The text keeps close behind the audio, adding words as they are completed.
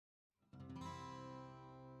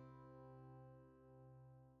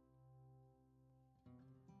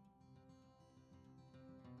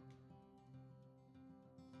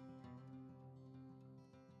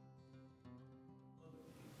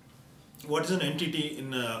what is an entity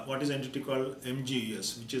in what is entity called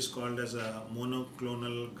MGUS, which is called as a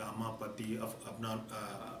monoclonal gammopathy of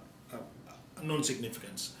unknown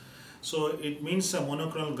significance. So it means a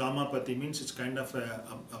monoclonal gammopathy means it's kind of a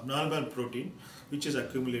abnormal protein which is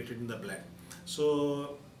accumulated in the blood.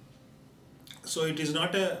 So it is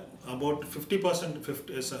not about 50%.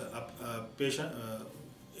 50 is a patient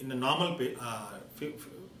in a normal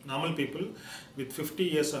people with 50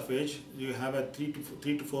 years of age. You have a 3 to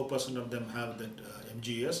 4% of them have that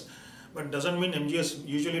MGS, but doesn't mean MGS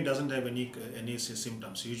usually doesn't have any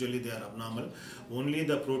symptoms. Usually they are abnormal. Only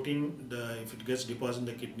the protein, if it gets deposited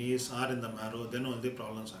in the kidneys or in the marrow, then only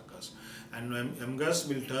problems occurs. And MGUS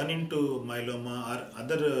will turn into myeloma or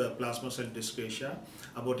other plasma cell dyscrasia.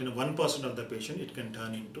 About 1% of the patient, it can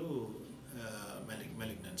turn into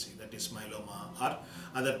malignancy, that is myeloma or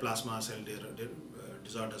other plasma cell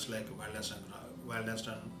disorders like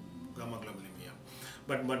Waldenström gammaglobulinemia.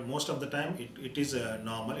 But most of the time it is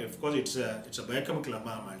normal. Of course, it's a biochemical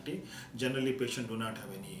abnormality. Generally, patients do not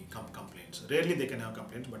have any complaints. Rarely they can have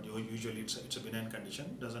complaints, but usually it's a benign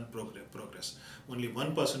condition, doesn't progress. Only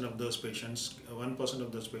 1% of those patients,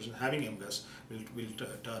 having MGUS will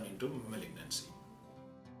turn into malignancy.